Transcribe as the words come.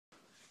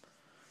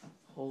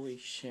Holy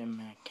shit,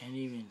 man. Can't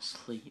even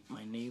sleep.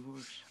 My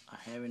neighbors are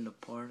having a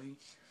party.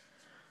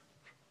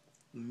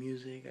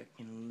 Music, I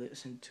can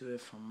listen to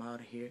it from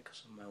out here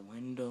because of my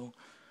window.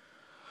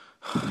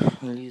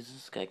 At least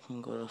this guy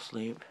can go to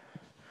sleep.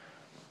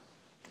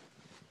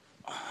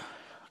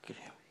 Look at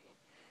him.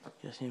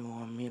 He doesn't even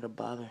want me to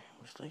bother him.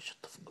 He's like, shut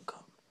the fuck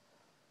up.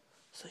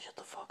 He's like, shut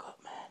the fuck up,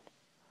 man.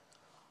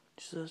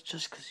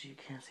 Just because you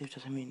can't sleep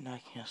doesn't mean I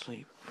can't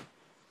sleep.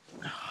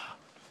 What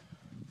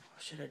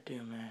should I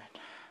do, man?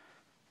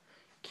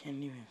 Can't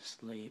even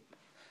sleep.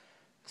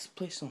 Let's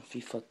play some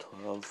FIFA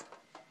 12.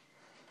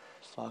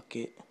 Fuck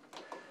it.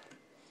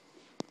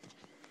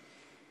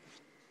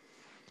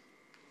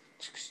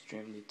 It's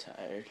extremely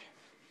tired.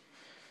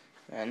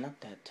 Man,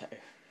 not that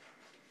tired.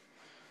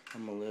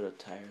 I'm a little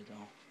tired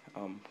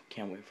though.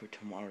 Can't wait for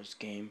tomorrow's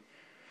game.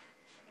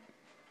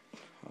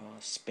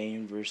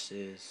 Spain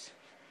versus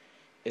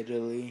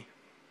Italy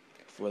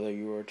for the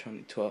Euro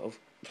 2012.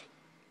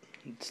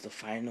 It's the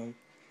final.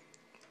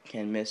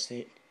 Can't miss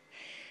it.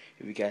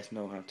 If you guys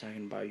know what I'm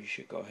talking about, you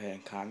should go ahead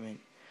and comment.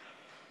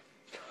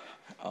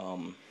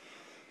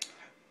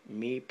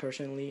 Me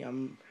personally,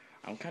 I'm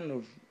kind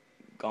of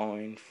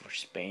going for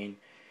Spain,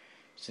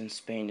 since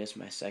Spain is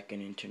my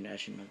second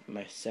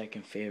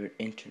favorite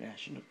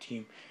international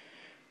team.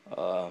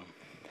 So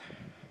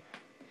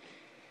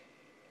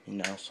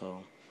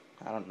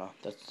I don't know.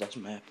 That's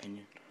my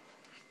opinion.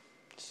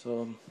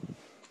 So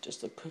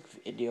just a quick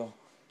video,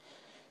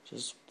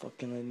 just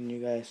fucking letting you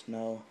guys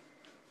know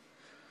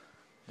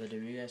that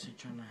if you guys are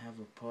trying to have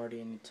a party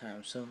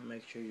anytime soon,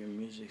 make sure your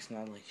music's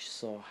not like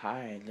so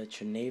high. Let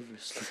your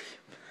neighbors sleep.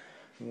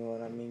 You know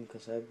what I mean?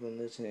 Because I've been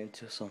listening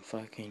to some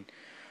fucking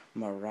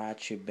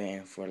mariachi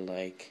band for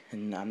like,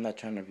 and I'm not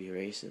trying to be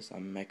racist,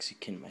 I'm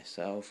Mexican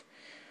myself,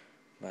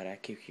 but I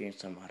keep hearing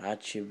some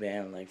mariachi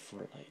band like for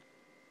like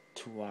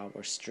 2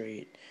 hours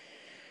straight,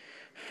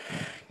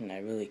 and I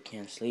really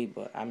can't sleep.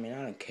 But I mean,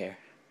 I don't care.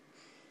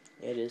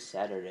 It is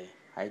Saturday.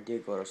 I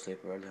did go to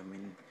sleep early. I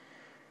mean,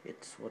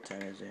 what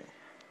time is it?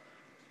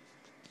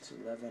 It's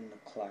 11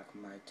 o'clock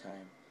my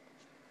time.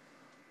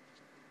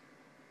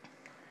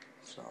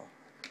 So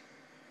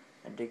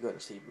I did go to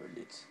sleep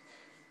early.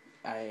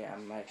 I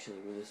am actually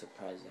really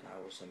surprised that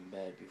I was in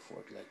bed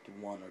before like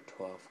 1 or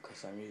 12,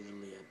 because I'm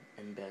usually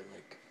in bed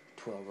like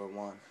 12 or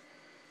 1.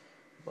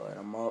 But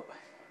I'm up.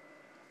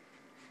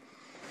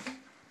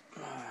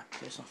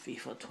 Play some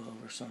FIFA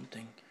 12 or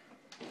something.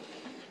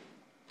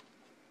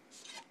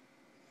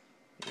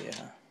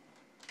 Yeah.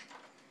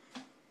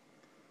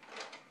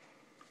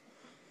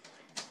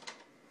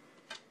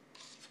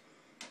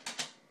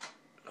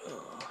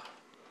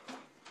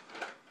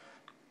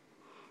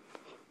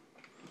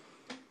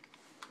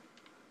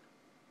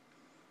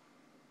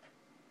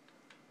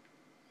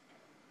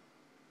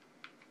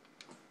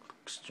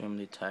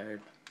 Extremely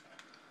tired.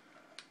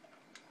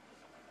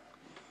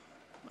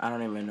 I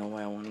don't even know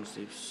why I want to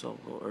sleep so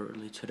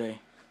early today.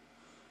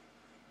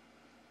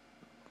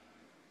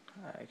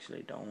 I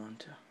actually don't want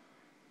to.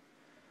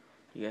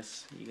 You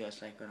guys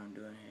like what I'm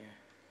doing here?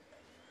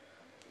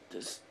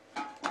 This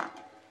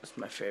is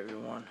my favorite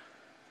one.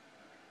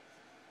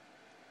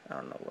 I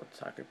don't know what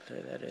soccer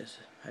player that is.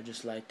 I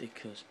just liked it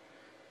because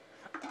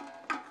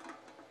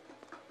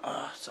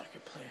soccer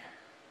player.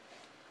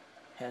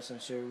 Had some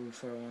cereal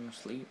before I went to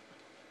sleep.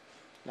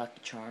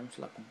 Lucky Charms,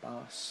 like a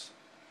boss.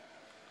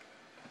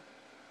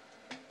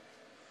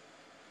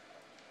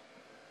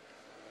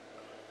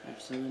 I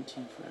have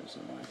 17 friends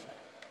online.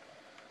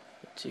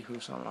 Let's see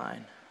who's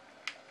online.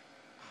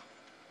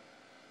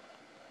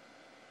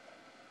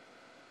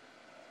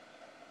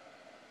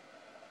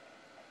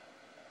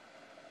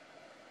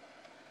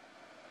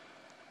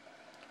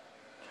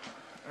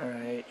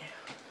 Alright.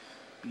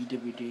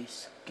 BWD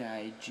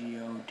Sky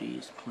God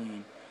is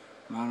playing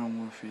Modern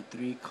Warfare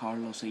 3.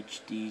 Carlos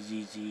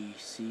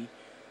HDZZC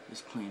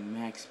is playing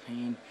Max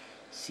Payne.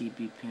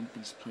 CB Pimp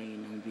is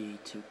playing NBA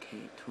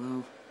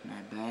 2K12.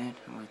 Not bad.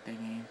 I like that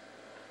game.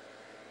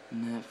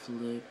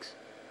 Netflix.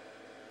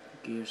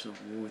 Gears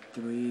of War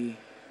 3.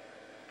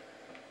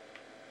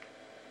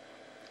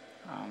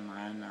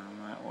 Online.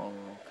 Oh,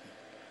 okay.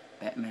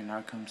 Batman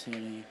Arkham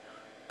City.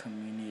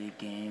 Community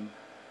game.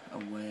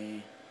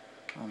 Away.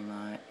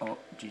 Online. Oh,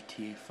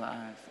 GTA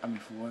 5.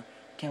 4.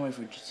 Can't wait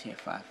for GTA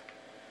 5.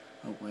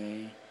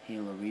 Away.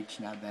 Halo Reach.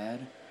 Not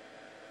bad.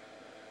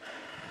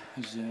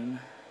 Zoom.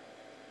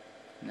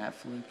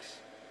 Netflix.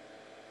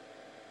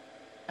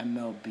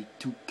 MLB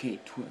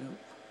 2K12.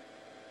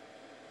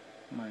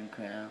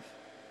 Minecraft.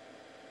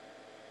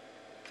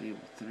 Fable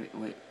 3.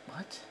 Wait,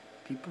 what?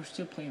 People are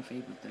still playing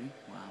Fable 3?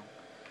 Wow.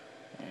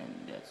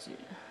 And that's it.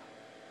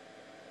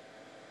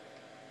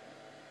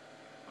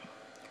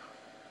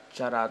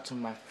 Shout out to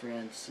my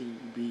friend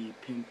CB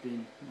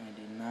Pimpin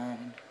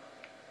 99.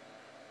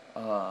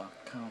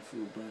 Kung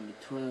Fu Blender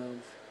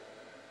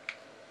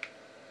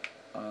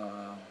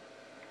 12.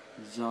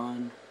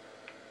 Zon.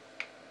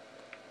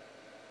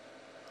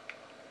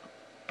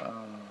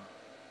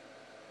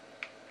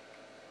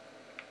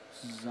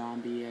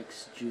 Zombie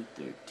X Ju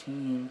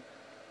 13.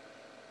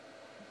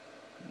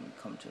 Let me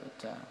come to the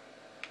top.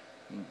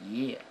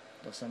 Yeah,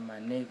 those are my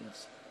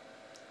niggas.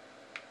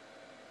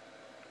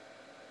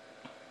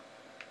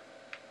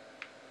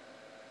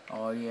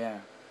 Oh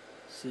yeah,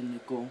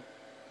 Cynical,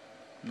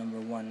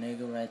 #1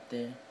 nigga right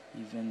there.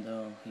 Even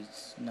though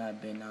he's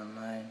not been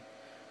online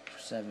for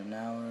 7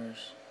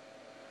 hours.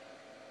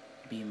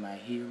 Be my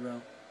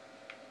hero.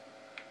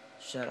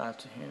 Shout out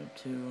to him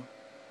too.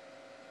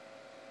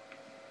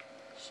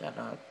 Shout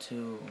out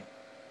to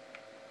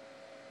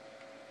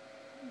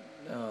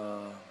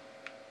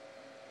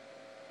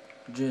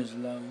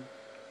Drizzlo.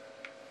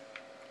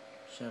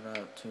 Shout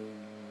out to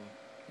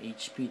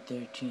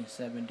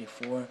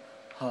HP1374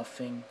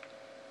 Huffing.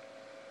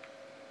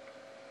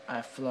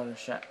 I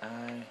Fluttershy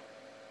I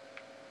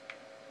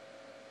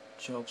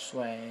Choke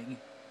Swag.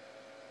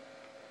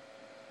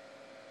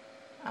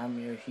 I'm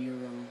your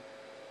hero.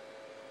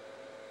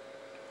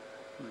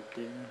 Right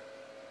there.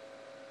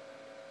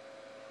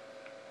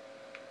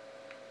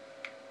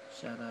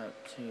 Shout out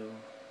to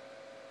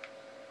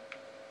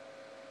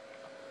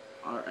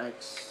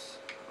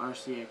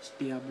RCX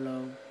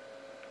Diablo,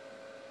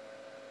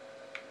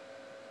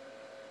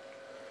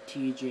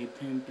 TJ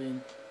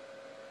Pimpin,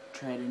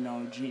 Trident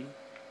OG,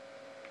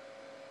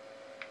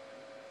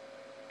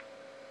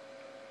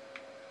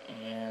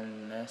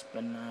 and last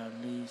but not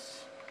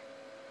least,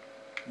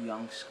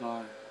 Young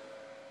Scar.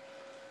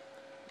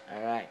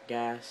 Alright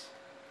guys,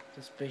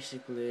 that's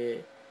basically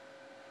it.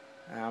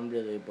 I'm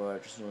really bored,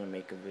 I just want to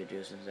make a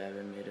video since I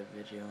haven't made a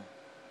video.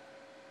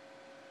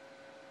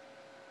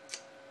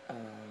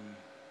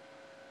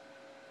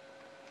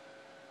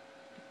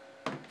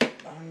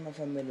 I don't know if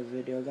I made a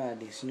video. I got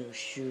these new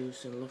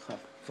shoes and look how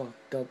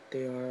fucked up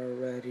they are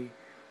already.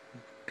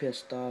 I'm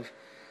pissed off.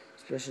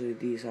 Especially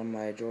these are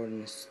my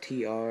Jordans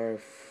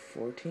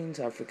TR14s.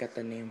 I forgot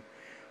the name.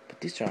 But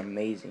these are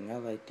amazing. I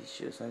like these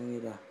shoes. I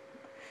need to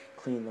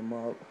clean them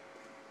up.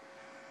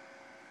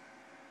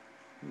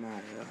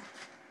 My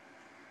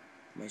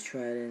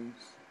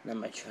Tridents. Not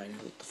my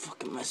Tridents. What the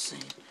fuck am I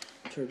saying?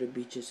 Turtle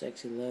Beaches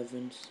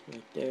X11s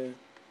right there.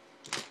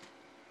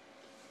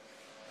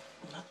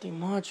 Nothing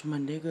much, my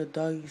nigga.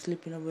 Doggy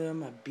sleeping over there.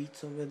 My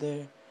Beats over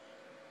there.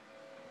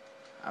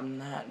 I'm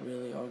not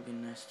really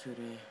organized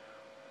today.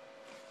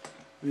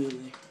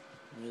 Really.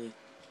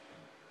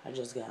 I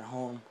just got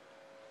home.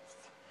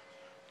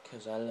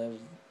 Cause I live.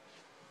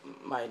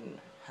 My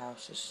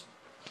house is.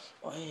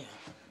 Oh yeah.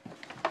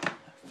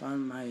 I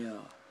found my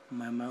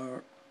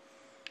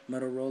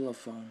Motorola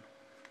phone.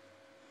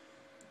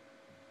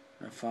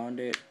 I found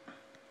it.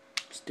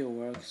 Still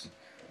works.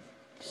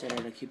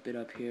 Decided to keep it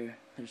up here.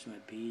 There's my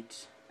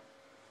beads.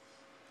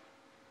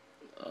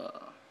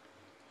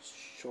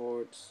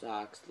 Shorts,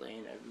 socks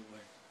laying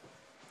everywhere.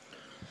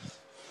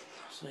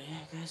 So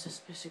yeah, guys, that's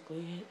basically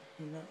it.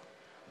 You know,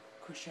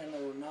 Cristiano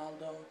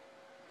Ronaldo.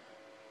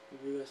 If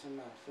you guys are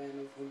not a fan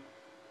of him,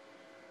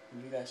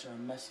 if you guys are a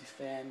Messi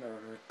fan or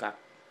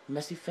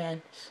Messi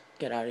fans,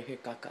 get out of here.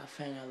 Kaká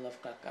fan, I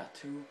love Kaká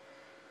too.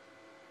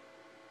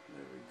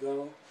 There we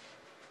go.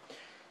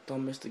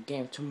 Don't miss the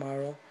game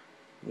tomorrow.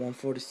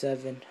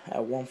 1:47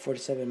 at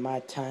 1:47 my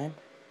time.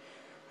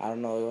 I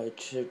don't know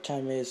what your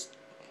time is.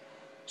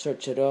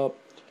 Search it up.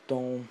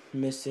 Don't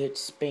miss it.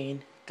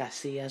 Spain,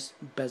 Casillas,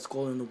 best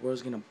goal in the world,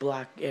 is gonna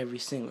block every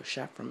single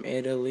shot from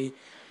Italy.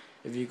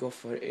 If you go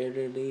for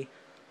Italy,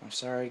 I'm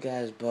sorry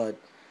guys, but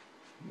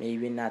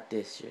maybe not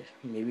this year.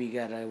 Maybe you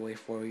gotta wait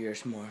 4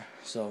 years more.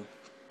 So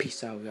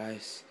peace out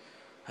guys.